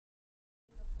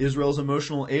Israel's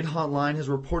emotional aid hotline has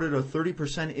reported a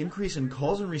 30% increase in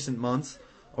calls in recent months,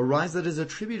 a rise that is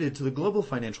attributed to the global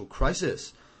financial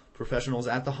crisis. Professionals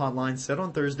at the hotline said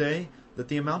on Thursday that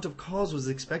the amount of calls was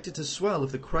expected to swell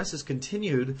if the crisis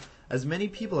continued, as many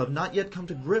people have not yet come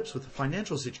to grips with the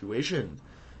financial situation.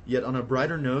 Yet on a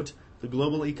brighter note, the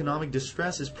global economic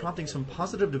distress is prompting some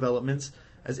positive developments,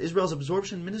 as Israels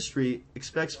Absorption Ministry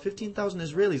expects 15,000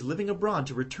 Israelis living abroad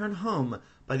to return home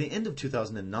by the end of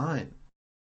 2009.